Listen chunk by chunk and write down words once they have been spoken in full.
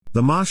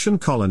The Martian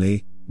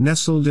colony,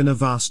 nestled in a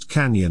vast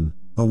canyon,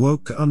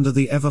 awoke under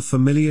the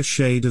ever-familiar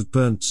shade of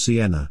burnt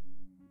sienna.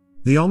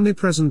 The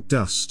omnipresent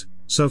dust,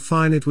 so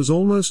fine it was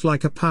almost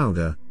like a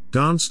powder,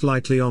 danced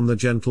lightly on the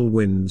gentle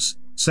winds,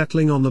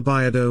 settling on the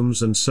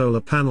biodomes and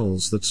solar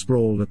panels that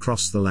sprawled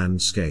across the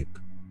landscape.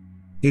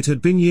 It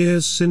had been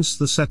years since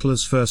the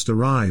settlers first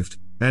arrived,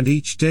 and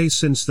each day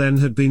since then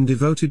had been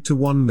devoted to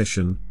one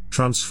mission: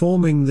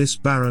 transforming this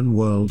barren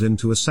world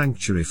into a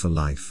sanctuary for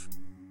life.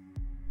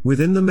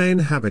 Within the main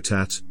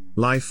habitat,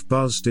 life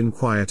buzzed in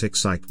quiet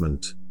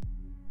excitement.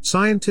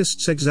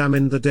 Scientists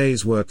examined the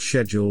day's work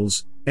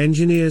schedules,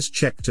 engineers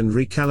checked and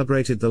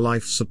recalibrated the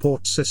life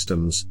support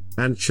systems,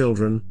 and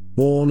children,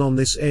 born on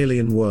this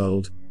alien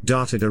world,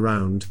 darted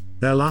around,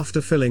 their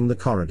laughter filling the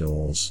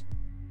corridors.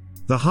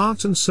 The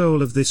heart and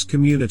soul of this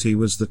community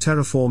was the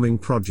terraforming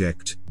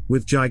project,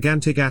 with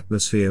gigantic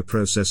atmosphere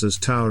processors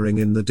towering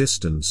in the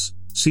distance,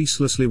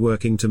 ceaselessly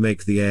working to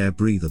make the air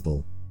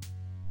breathable.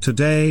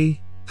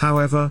 Today,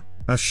 however,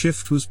 a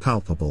shift was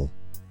palpable.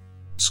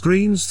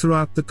 Screens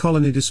throughout the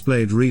colony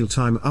displayed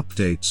real-time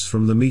updates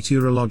from the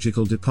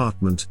meteorological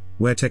department,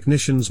 where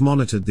technicians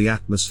monitored the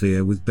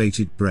atmosphere with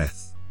bated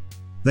breath.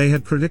 They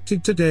had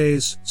predicted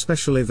today's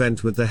special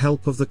event with the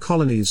help of the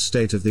colony's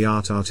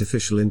state-of-the-art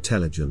artificial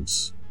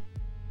intelligence.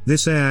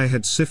 This AI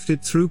had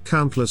sifted through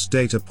countless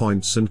data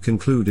points and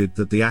concluded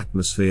that the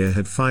atmosphere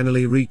had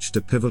finally reached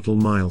a pivotal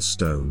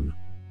milestone.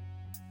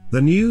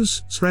 The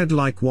news spread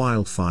like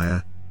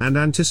wildfire, and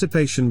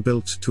anticipation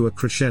built to a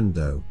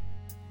crescendo.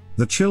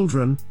 The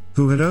children,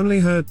 who had only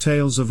heard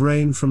tales of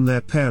rain from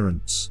their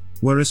parents,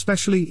 were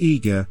especially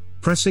eager,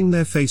 pressing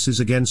their faces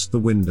against the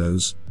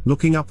windows,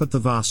 looking up at the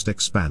vast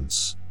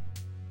expanse.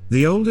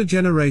 The older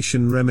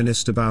generation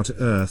reminisced about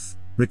Earth,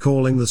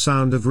 recalling the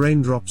sound of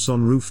raindrops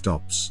on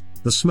rooftops,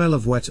 the smell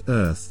of wet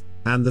earth,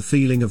 and the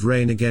feeling of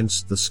rain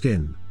against the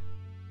skin.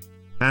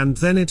 And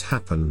then it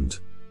happened.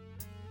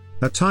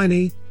 A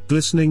tiny,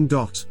 glistening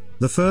dot,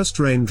 the first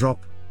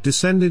raindrop,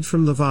 descended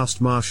from the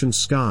vast Martian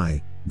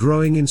sky,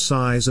 growing in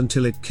size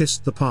until it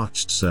kissed the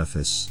parched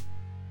surface.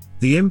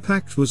 The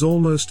impact was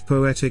almost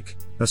poetic,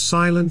 a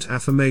silent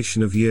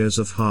affirmation of years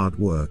of hard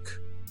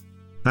work.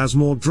 As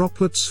more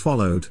droplets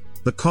followed,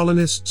 the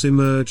colonists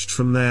emerged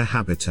from their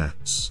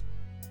habitats.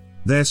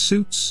 Their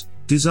suits,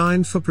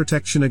 designed for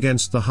protection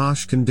against the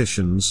harsh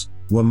conditions,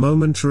 were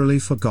momentarily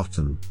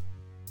forgotten.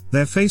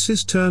 Their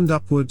faces turned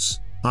upwards,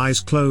 eyes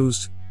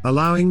closed,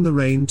 allowing the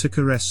rain to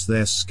caress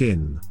their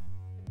skin.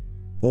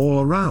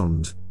 All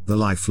around, the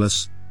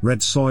lifeless,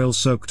 red soil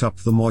soaked up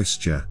the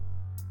moisture.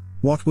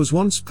 What was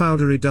once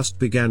powdery dust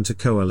began to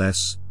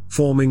coalesce,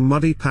 forming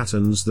muddy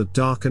patterns that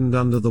darkened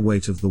under the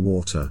weight of the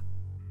water.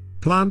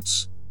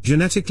 Plants,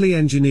 genetically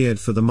engineered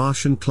for the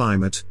Martian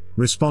climate,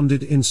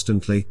 responded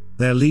instantly,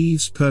 their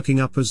leaves perking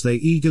up as they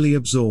eagerly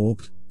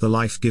absorbed the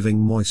life-giving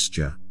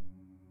moisture.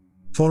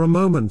 For a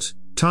moment,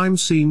 time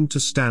seemed to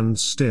stand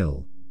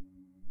still.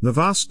 The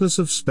vastness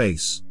of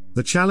space,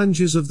 the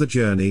challenges of the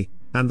journey,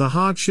 and the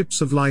hardships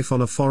of life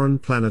on a foreign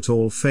planet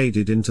all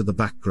faded into the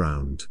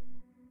background.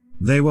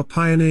 They were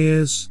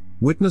pioneers,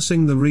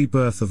 witnessing the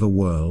rebirth of a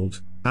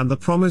world, and the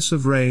promise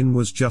of rain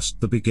was just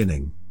the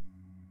beginning.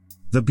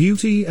 The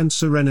beauty and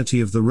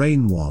serenity of the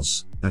rain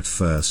was, at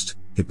first,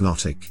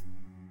 hypnotic.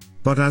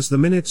 But as the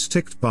minutes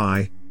ticked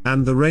by,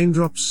 and the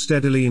raindrops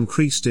steadily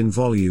increased in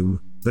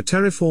volume, the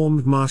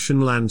terraformed Martian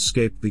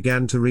landscape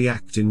began to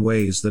react in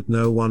ways that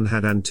no one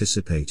had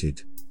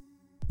anticipated.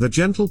 The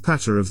gentle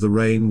patter of the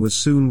rain was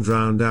soon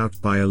drowned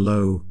out by a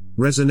low,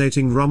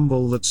 resonating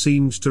rumble that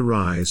seemed to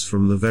rise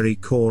from the very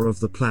core of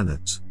the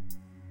planet.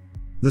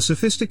 The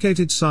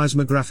sophisticated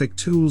seismographic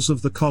tools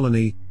of the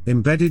colony,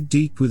 embedded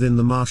deep within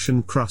the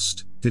Martian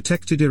crust,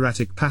 detected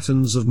erratic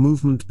patterns of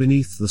movement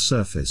beneath the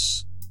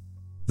surface.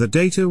 The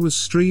data was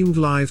streamed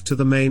live to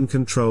the main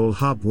control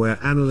hub where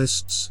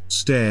analysts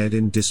stared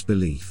in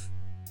disbelief.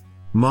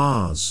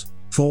 Mars,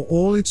 for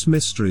all its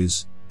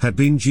mysteries, had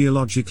been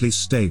geologically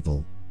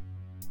stable.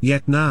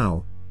 Yet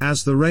now,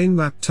 as the rain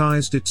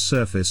baptized its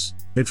surface,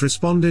 it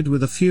responded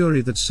with a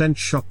fury that sent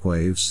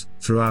shockwaves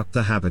throughout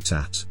the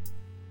habitat.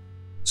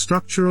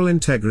 Structural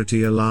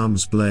integrity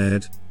alarms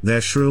blared,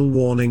 their shrill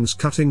warnings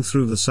cutting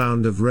through the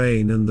sound of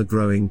rain and the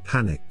growing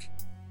panic.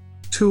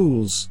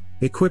 Tools,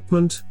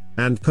 equipment,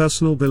 and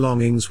personal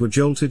belongings were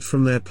jolted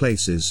from their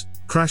places,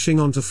 crashing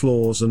onto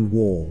floors and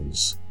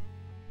walls.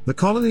 The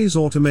colony's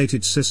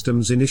automated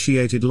systems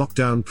initiated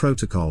lockdown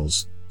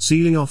protocols,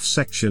 sealing off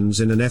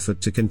sections in an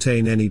effort to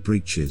contain any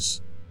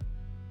breaches.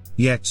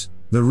 Yet,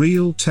 the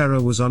real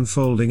terror was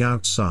unfolding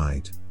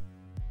outside.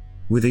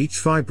 With each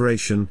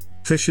vibration,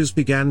 fissures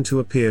began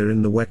to appear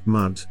in the wet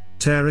mud,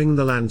 tearing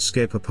the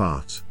landscape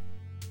apart.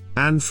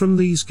 And from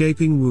these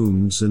gaping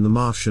wounds in the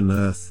Martian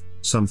earth,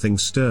 something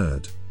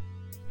stirred.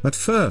 At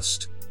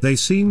first, they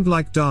seemed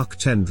like dark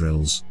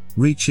tendrils,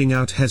 reaching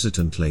out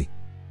hesitantly.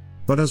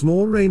 But as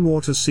more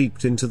rainwater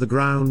seeped into the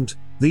ground,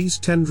 these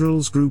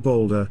tendrils grew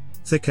bolder,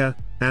 thicker,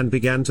 and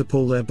began to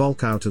pull their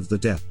bulk out of the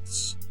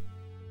depths.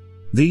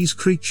 These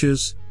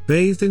creatures,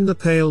 bathed in the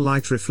pale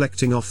light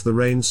reflecting off the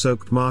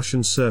rain-soaked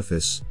Martian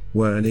surface,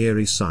 were an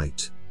eerie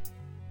sight.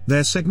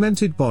 Their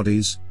segmented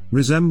bodies,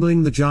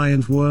 resembling the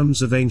giant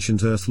worms of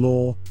ancient Earth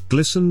lore,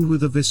 glistened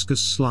with a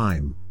viscous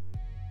slime.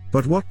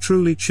 But what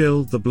truly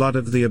chilled the blood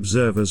of the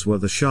observers were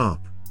the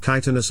sharp,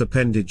 chitinous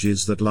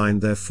appendages that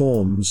lined their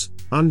forms,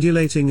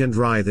 undulating and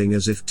writhing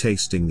as if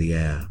tasting the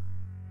air.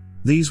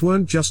 These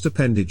weren't just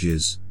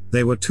appendages,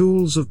 they were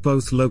tools of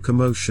both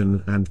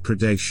locomotion and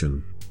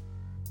predation.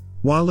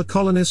 While the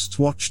colonists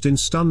watched in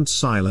stunned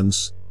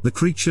silence, the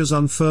creatures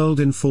unfurled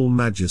in full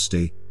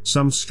majesty,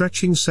 some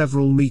stretching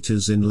several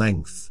meters in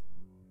length.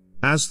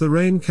 As the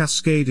rain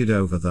cascaded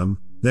over them,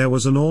 there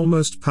was an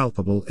almost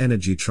palpable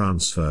energy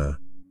transfer.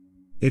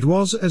 It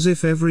was as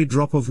if every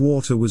drop of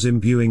water was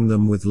imbuing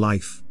them with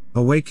life,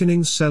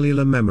 awakening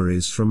cellular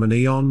memories from an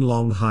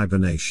eon-long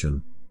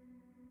hibernation.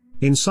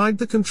 Inside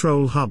the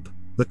control hub,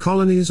 the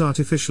colony's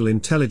artificial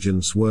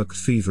intelligence worked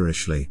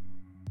feverishly.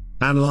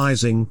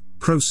 Analyzing,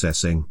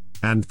 processing,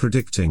 and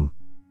predicting.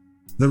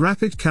 The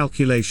rapid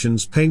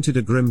calculations painted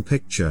a grim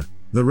picture.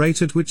 The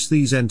rate at which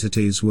these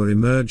entities were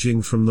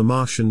emerging from the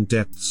Martian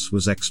depths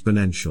was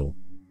exponential.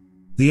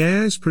 The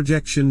AI's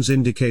projections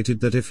indicated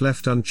that if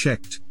left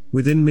unchecked,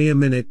 within mere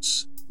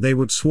minutes, they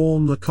would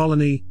swarm the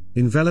colony,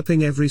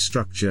 enveloping every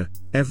structure,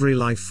 every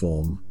life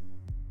form.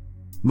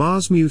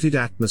 Mars' muted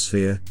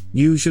atmosphere,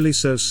 usually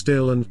so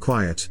still and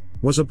quiet,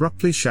 was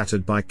abruptly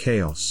shattered by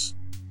chaos.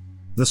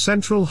 The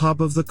central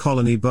hub of the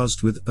colony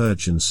buzzed with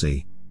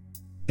urgency.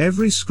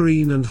 Every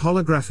screen and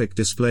holographic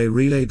display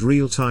relayed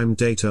real-time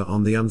data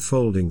on the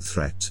unfolding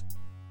threat.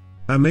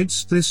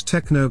 Amidst this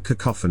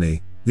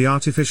techno-cacophony, the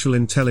artificial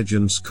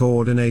intelligence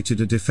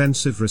coordinated a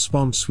defensive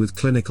response with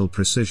clinical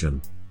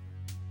precision.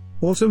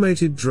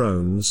 Automated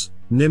drones,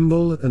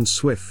 nimble and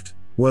swift,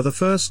 were the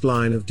first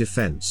line of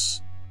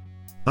defense.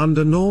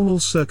 Under normal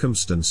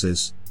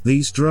circumstances,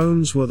 these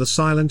drones were the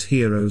silent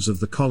heroes of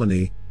the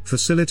colony,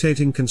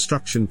 facilitating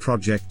construction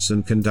projects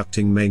and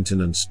conducting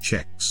maintenance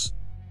checks.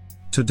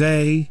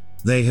 Today,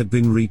 they had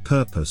been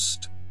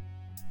repurposed.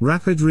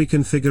 Rapid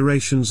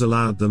reconfigurations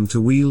allowed them to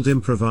wield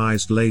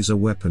improvised laser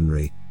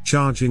weaponry,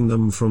 charging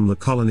them from the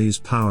colony's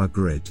power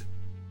grid.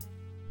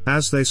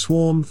 As they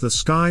swarmed the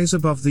skies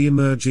above the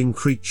emerging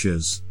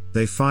creatures,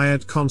 they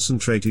fired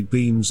concentrated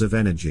beams of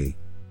energy.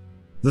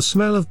 The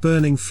smell of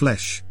burning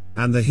flesh,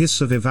 and the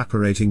hiss of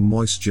evaporating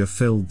moisture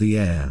filled the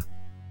air.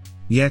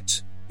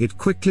 Yet, it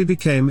quickly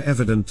became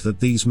evident that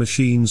these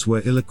machines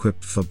were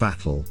ill-equipped for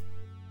battle.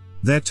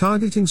 Their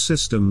targeting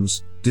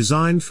systems,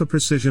 designed for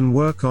precision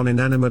work on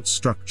inanimate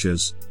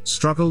structures,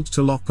 struggled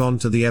to lock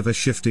onto the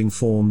ever-shifting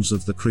forms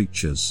of the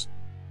creatures.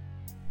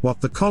 What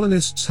the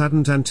colonists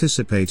hadn't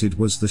anticipated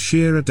was the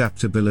sheer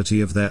adaptability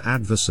of their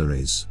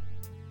adversaries.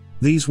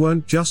 These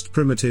weren't just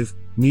primitive,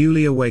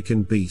 newly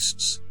awakened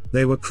beasts,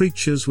 they were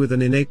creatures with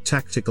an innate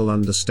tactical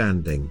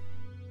understanding.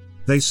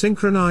 They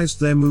synchronized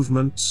their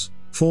movements,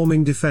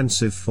 forming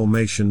defensive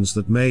formations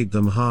that made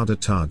them harder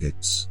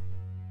targets.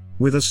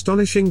 With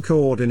astonishing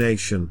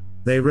coordination,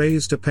 they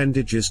raised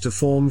appendages to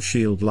form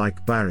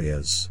shield-like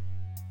barriers.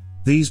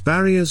 These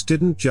barriers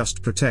didn't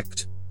just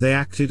protect, they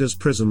acted as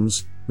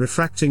prisms,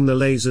 refracting the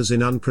lasers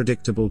in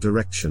unpredictable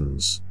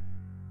directions.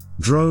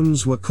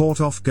 Drones were caught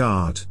off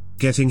guard,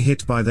 getting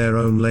hit by their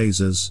own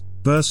lasers,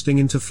 bursting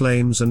into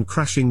flames and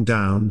crashing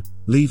down,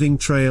 leaving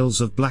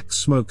trails of black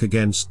smoke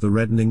against the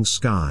reddening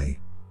sky.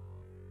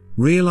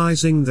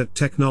 Realizing that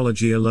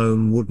technology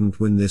alone wouldn't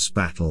win this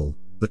battle,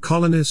 the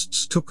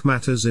colonists took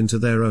matters into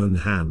their own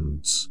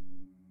hands.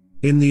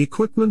 In the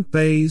equipment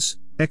bays,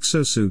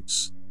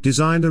 exosuits,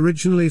 designed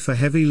originally for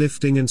heavy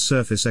lifting and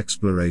surface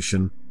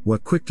exploration, were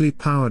quickly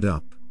powered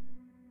up.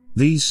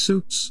 These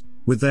suits,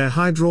 with their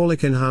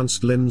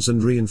hydraulic-enhanced limbs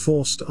and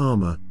reinforced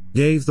armor,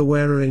 gave the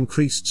wearer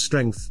increased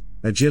strength,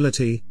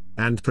 agility,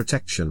 and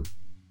protection.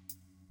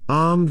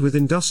 Armed with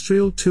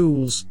industrial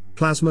tools,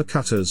 plasma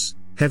cutters,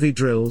 heavy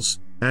drills,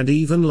 and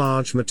even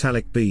large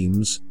metallic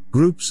beams,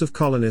 groups of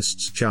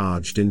colonists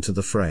charged into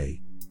the fray.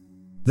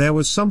 There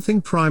was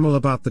something primal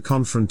about the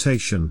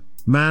confrontation,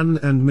 man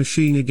and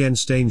machine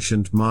against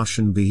ancient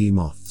Martian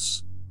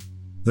behemoths.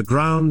 The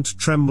ground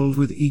trembled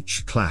with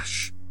each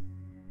clash.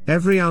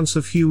 Every ounce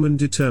of human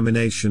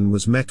determination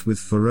was met with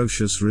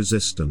ferocious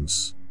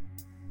resistance.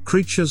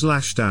 Creatures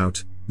lashed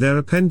out, their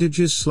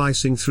appendages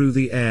slicing through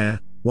the air,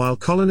 while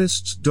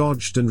colonists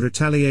dodged and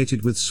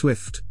retaliated with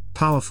swift,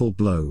 powerful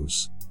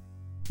blows.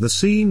 The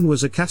scene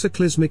was a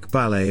cataclysmic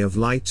ballet of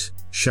light,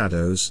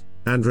 shadows,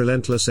 and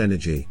relentless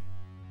energy.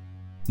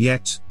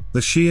 Yet,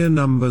 the sheer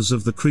numbers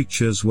of the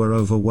creatures were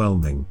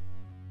overwhelming.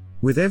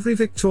 With every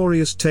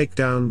victorious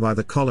takedown by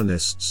the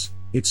colonists,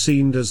 it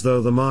seemed as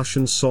though the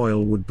Martian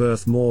soil would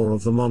birth more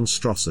of the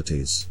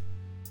monstrosities.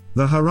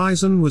 The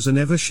horizon was an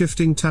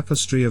ever-shifting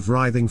tapestry of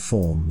writhing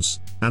forms,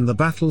 and the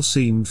battle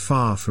seemed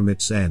far from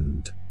its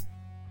end.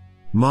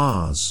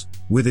 Mars,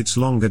 with its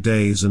longer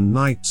days and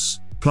nights,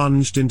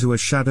 plunged into a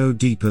shadow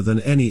deeper than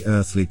any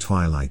earthly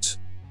twilight.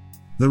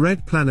 The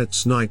red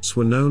planet's nights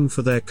were known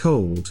for their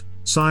cold,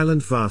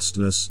 silent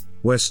vastness,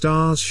 where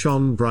stars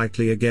shone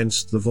brightly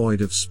against the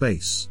void of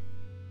space.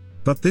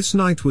 But this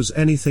night was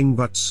anything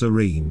but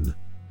serene.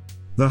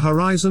 The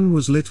horizon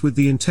was lit with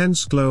the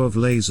intense glow of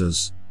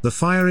lasers, the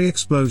fiery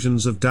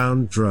explosions of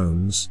downed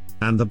drones,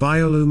 and the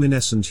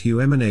bioluminescent hue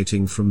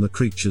emanating from the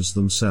creatures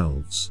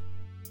themselves.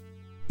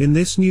 In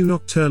this new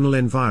nocturnal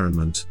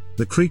environment,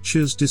 the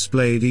creatures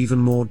displayed even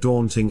more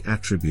daunting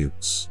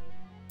attributes.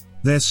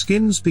 Their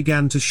skins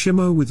began to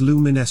shimmer with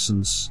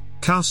luminescence,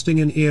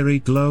 casting an eerie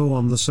glow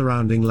on the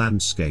surrounding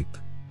landscape.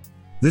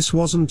 This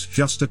wasn't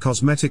just a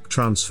cosmetic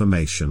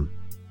transformation.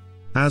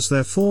 As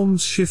their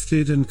forms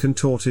shifted and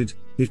contorted,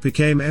 it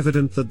became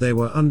evident that they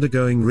were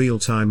undergoing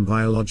real-time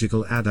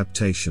biological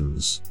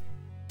adaptations.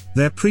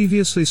 Their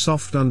previously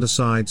soft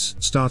undersides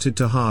started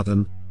to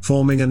harden,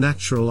 forming a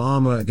natural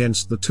armor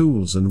against the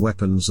tools and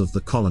weapons of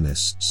the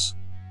colonists.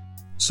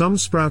 Some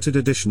sprouted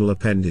additional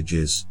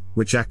appendages,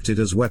 which acted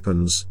as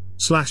weapons,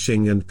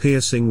 slashing and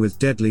piercing with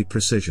deadly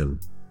precision.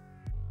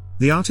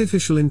 The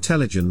artificial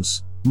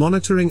intelligence,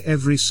 monitoring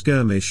every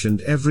skirmish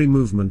and every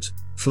movement,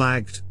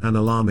 flagged an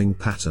alarming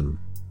pattern.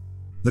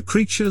 The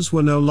creatures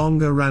were no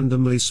longer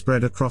randomly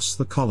spread across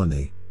the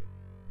colony.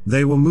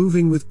 They were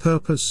moving with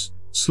purpose,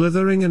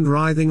 slithering and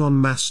writhing en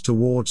masse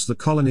towards the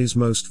colony's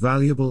most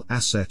valuable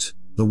asset,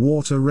 the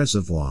water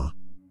reservoir.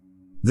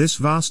 This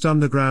vast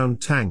underground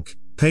tank,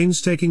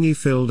 painstakingly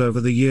filled over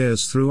the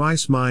years through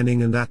ice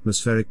mining and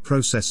atmospheric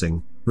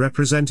processing,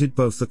 represented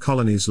both the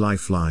colony's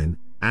lifeline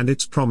and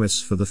its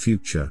promise for the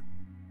future.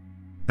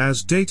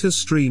 As data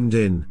streamed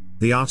in,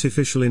 the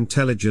artificial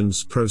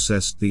intelligence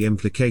processed the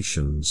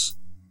implications.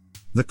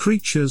 The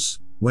creatures,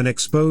 when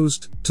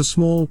exposed to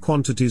small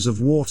quantities of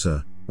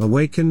water,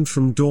 awakened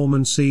from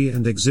dormancy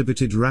and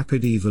exhibited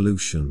rapid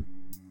evolution.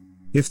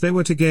 If they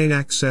were to gain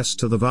access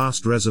to the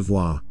vast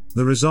reservoir,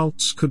 the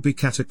results could be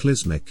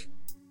cataclysmic.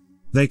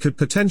 They could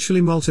potentially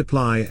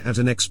multiply at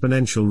an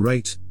exponential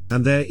rate,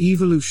 and their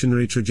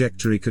evolutionary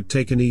trajectory could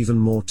take an even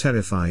more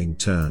terrifying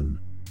turn.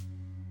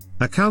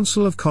 A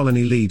council of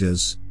colony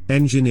leaders,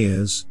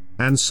 engineers,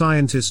 and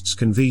scientists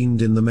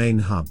convened in the main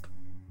hub.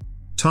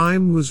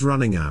 Time was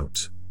running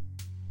out.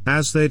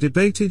 As they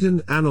debated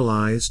and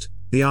analyzed,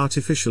 the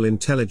artificial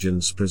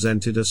intelligence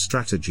presented a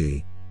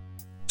strategy.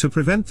 To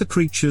prevent the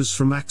creatures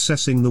from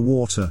accessing the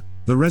water,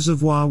 the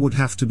reservoir would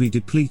have to be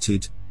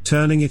depleted,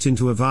 turning it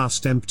into a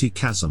vast empty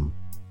chasm.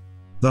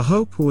 The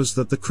hope was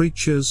that the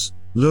creatures,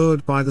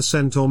 lured by the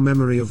scent or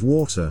memory of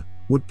water,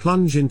 would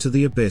plunge into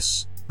the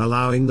abyss,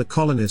 allowing the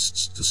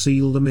colonists to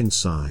seal them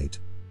inside.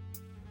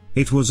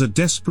 It was a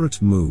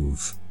desperate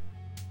move.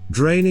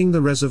 Draining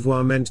the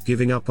reservoir meant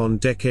giving up on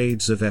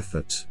decades of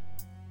effort.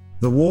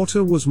 The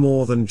water was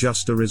more than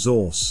just a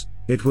resource,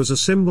 it was a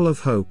symbol of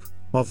hope,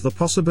 of the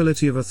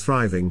possibility of a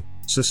thriving,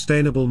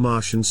 sustainable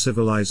Martian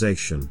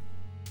civilization.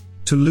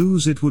 To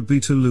lose it would be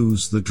to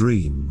lose the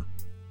dream.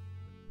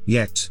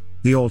 Yet,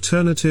 the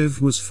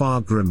alternative was far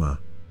grimmer.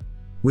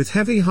 With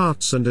heavy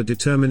hearts and a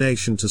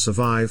determination to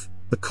survive,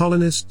 the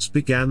colonists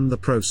began the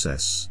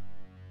process.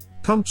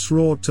 Pumps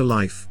roared to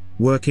life,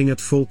 working at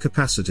full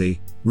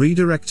capacity,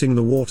 redirecting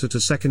the water to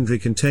secondary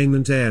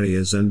containment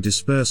areas and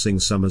dispersing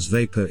some as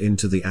vapor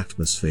into the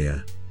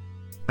atmosphere.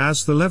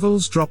 As the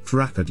levels dropped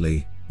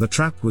rapidly, the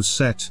trap was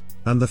set,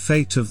 and the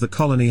fate of the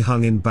colony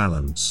hung in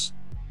balance.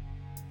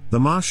 The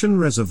Martian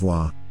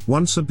reservoir,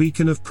 once a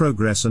beacon of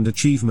progress and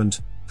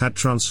achievement, had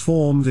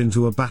transformed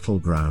into a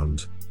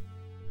battleground.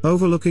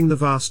 Overlooking the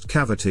vast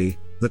cavity,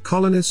 the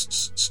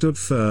colonists stood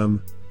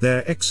firm,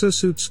 their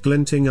exosuits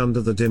glinting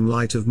under the dim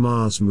light of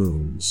Mars'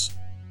 moons.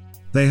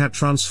 They had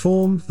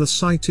transformed the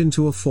site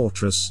into a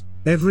fortress,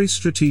 every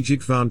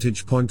strategic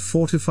vantage point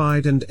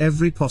fortified and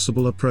every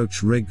possible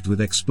approach rigged with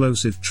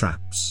explosive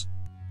traps.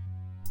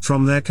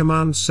 From their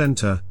command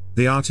center,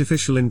 the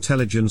artificial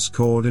intelligence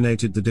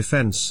coordinated the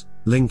defense,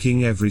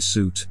 linking every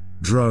suit,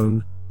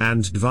 drone,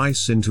 and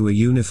device into a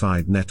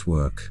unified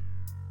network.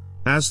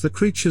 As the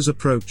creatures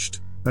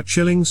approached, a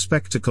chilling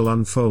spectacle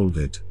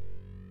unfolded.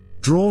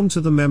 Drawn to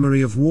the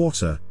memory of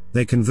water,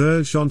 they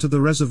converged onto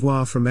the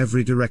reservoir from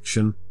every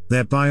direction,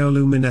 their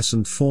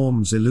bioluminescent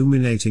forms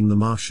illuminating the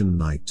Martian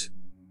night.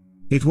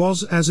 It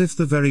was as if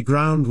the very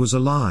ground was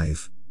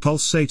alive,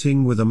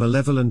 pulsating with a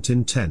malevolent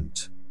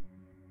intent.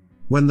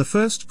 When the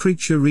first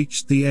creature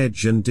reached the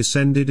edge and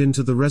descended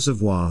into the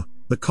reservoir,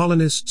 the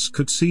colonists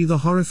could see the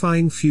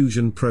horrifying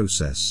fusion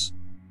process.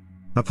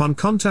 Upon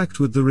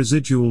contact with the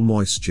residual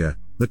moisture,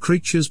 the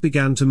creatures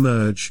began to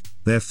merge,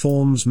 their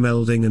forms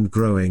melding and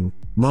growing,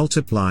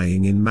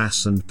 multiplying in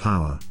mass and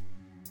power.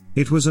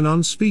 It was an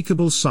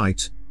unspeakable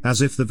sight,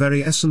 as if the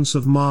very essence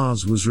of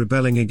Mars was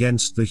rebelling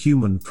against the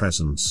human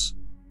presence.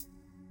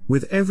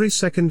 With every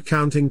second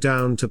counting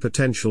down to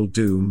potential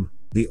doom,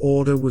 the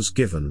order was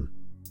given.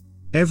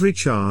 Every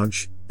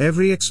charge,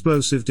 every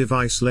explosive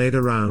device laid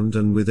around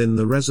and within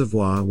the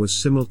reservoir was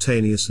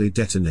simultaneously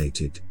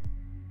detonated.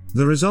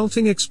 The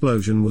resulting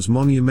explosion was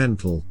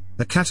monumental,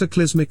 a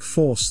cataclysmic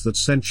force that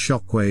sent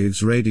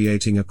shockwaves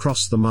radiating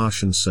across the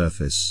Martian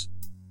surface.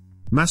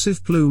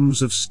 Massive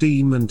plumes of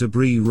steam and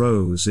debris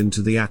rose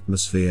into the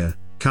atmosphere,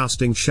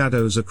 casting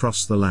shadows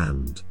across the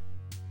land.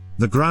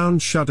 The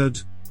ground shuddered,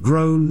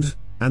 groaned,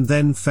 and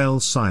then fell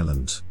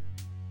silent.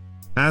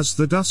 As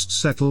the dust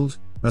settled,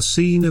 a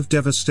scene of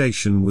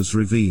devastation was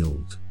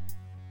revealed.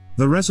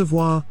 The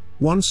reservoir,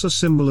 once a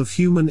symbol of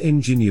human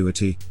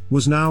ingenuity,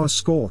 was now a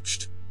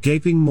scorched,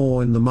 gaping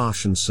maw in the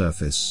Martian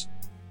surface.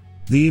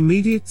 The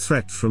immediate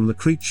threat from the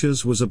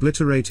creatures was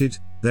obliterated,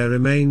 their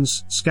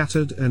remains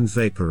scattered and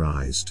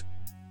vaporized.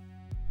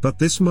 But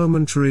this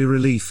momentary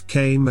relief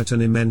came at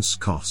an immense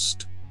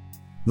cost.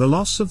 The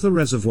loss of the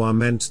reservoir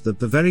meant that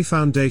the very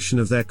foundation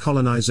of their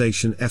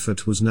colonization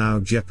effort was now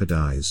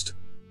jeopardized.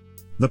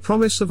 The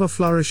promise of a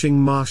flourishing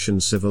Martian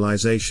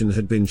civilization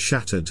had been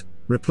shattered,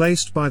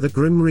 replaced by the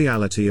grim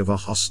reality of a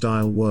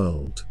hostile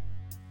world.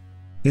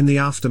 In the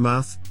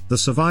aftermath, the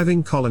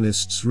surviving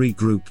colonists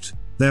regrouped,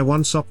 their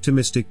once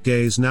optimistic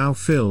gaze now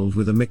filled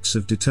with a mix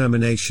of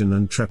determination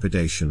and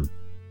trepidation.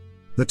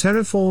 The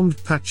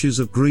terraformed patches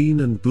of green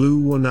and blue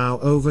were now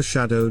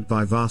overshadowed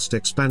by vast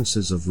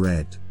expanses of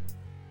red.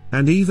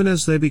 And even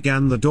as they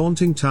began the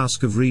daunting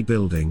task of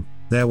rebuilding,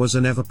 there was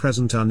an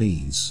ever-present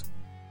unease.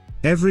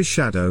 Every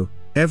shadow,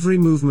 every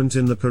movement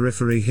in the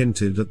periphery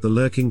hinted at the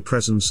lurking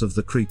presence of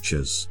the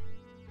creatures.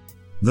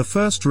 The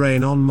first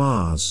rain on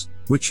Mars,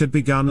 which had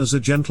begun as a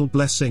gentle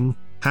blessing,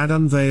 had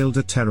unveiled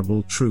a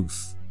terrible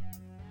truth.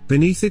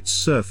 Beneath its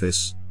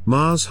surface,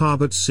 Mars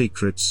harbored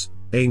secrets,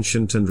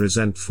 ancient and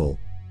resentful.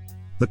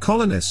 The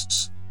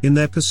colonists, in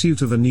their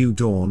pursuit of a new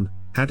dawn,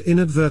 had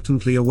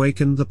inadvertently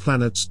awakened the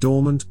planet's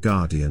dormant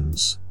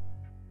guardians.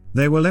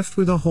 They were left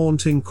with a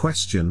haunting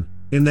question: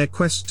 in their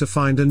quest to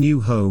find a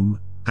new home,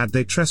 had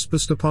they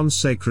trespassed upon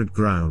sacred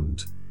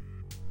ground?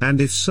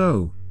 And if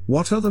so,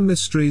 what other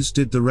mysteries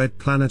did the Red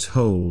Planet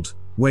hold,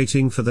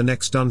 waiting for the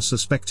next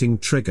unsuspecting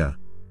trigger?